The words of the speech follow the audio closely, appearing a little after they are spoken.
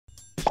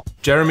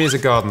Jeremy is a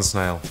garden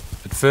snail.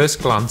 At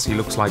first glance, he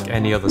looks like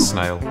any other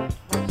snail.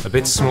 A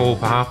bit small,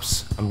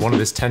 perhaps, and one of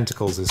his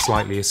tentacles is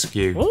slightly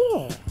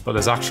askew. But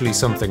there's actually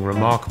something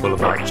remarkable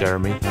about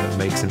Jeremy that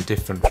makes him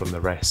different from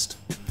the rest.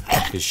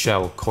 His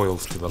shell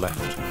coils to the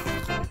left.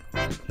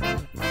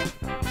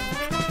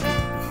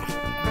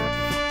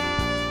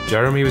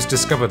 Jeremy was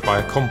discovered by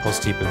a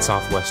compost heap in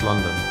southwest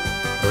London.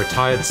 A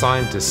retired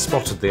scientist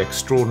spotted the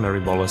extraordinary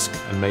mollusk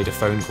and made a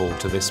phone call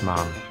to this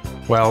man.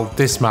 Well,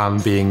 this man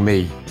being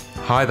me.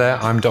 Hi there,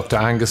 I'm Dr.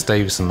 Angus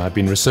Davison. I've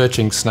been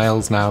researching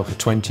snails now for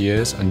 20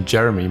 years, and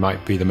Jeremy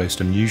might be the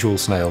most unusual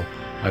snail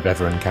I've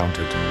ever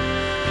encountered.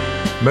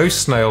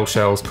 Most snail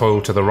shells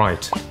coil to the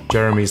right.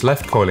 Jeremy's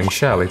left coiling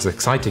shell is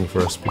exciting for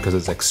us because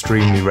it's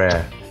extremely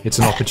rare. It's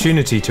an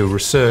opportunity to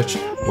research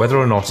whether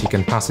or not he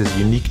can pass his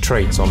unique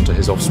traits on to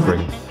his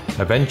offspring.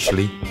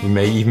 Eventually, we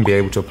may even be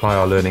able to apply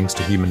our learnings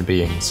to human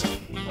beings.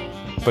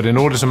 But in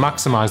order to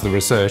maximise the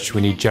research,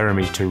 we need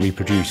Jeremy to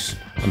reproduce.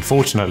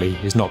 Unfortunately,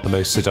 he's not the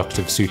most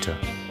seductive suitor.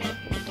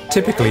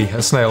 Typically,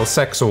 a snail's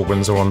sex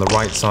organs are on the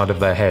right side of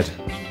their head,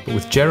 but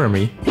with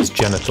Jeremy, his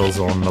genitals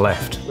are on the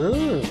left.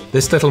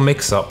 This little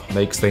mix-up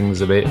makes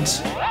things a bit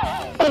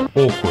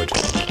awkward.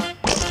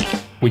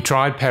 We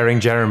tried pairing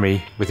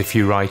Jeremy with a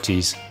few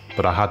righties,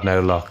 but I had no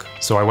luck,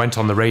 so I went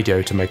on the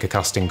radio to make a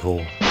casting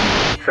call.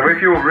 So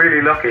if you're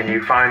really lucky and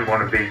you find one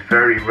of these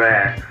very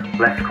rare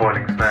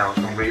left-coiling snails,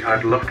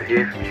 I'd love to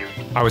hear from you.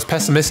 I was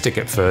pessimistic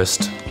at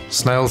first.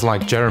 Snails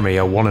like Jeremy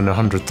are 1 in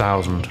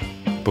 100,000.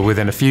 But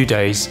within a few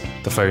days,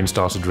 the phone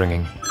started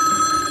ringing.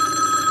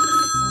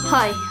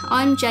 Hi,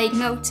 I'm Jade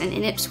Milton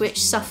in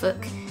Ipswich,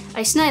 Suffolk,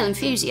 a snail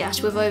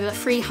enthusiast with over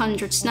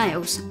 300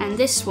 snails, and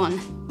this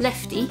one,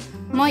 Lefty,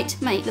 might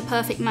make the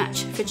perfect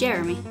match for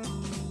Jeremy.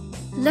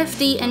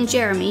 Lefty and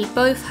Jeremy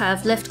both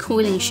have left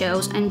coiling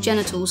shells and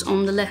genitals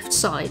on the left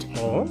side.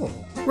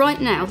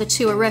 Right now the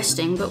two are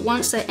resting, but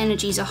once their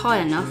energies are high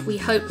enough, we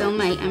hope they'll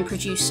mate and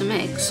produce some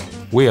eggs.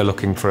 We are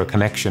looking for a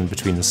connection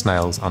between the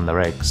snails and their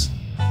eggs.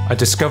 A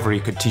discovery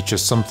could teach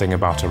us something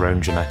about our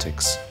own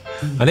genetics.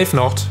 And if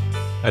not,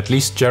 at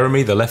least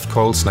Jeremy the left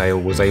coiled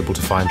snail was able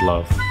to find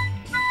love.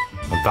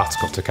 And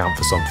that's got to count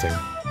for something.